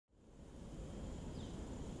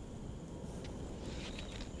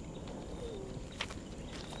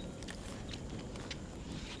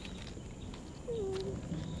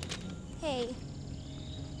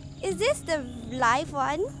Is this the live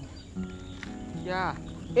one? Yeah.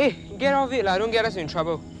 Hey, get off it lah. Don't get us in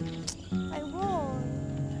trouble. I won't.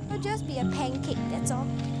 It'll just be a pancake, that's all.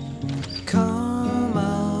 Come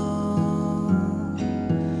out,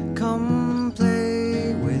 come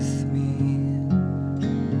play with me.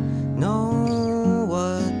 Know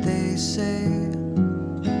what they say,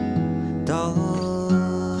 dull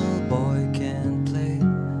boy can't play.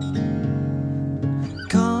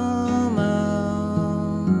 Come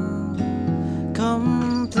out,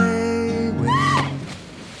 come play with me.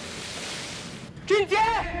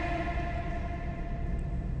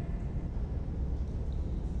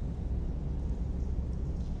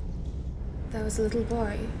 There was a little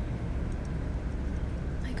boy.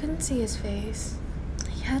 I couldn't see his face.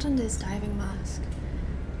 He had on this diving mask.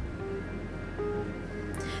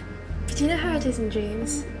 But you know how it is in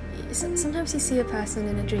dreams? Sometimes you see a person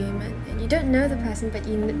in a dream and you don't know the person, but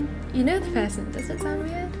you know the person. Does that sound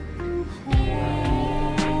weird?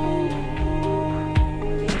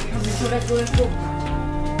 Let's go.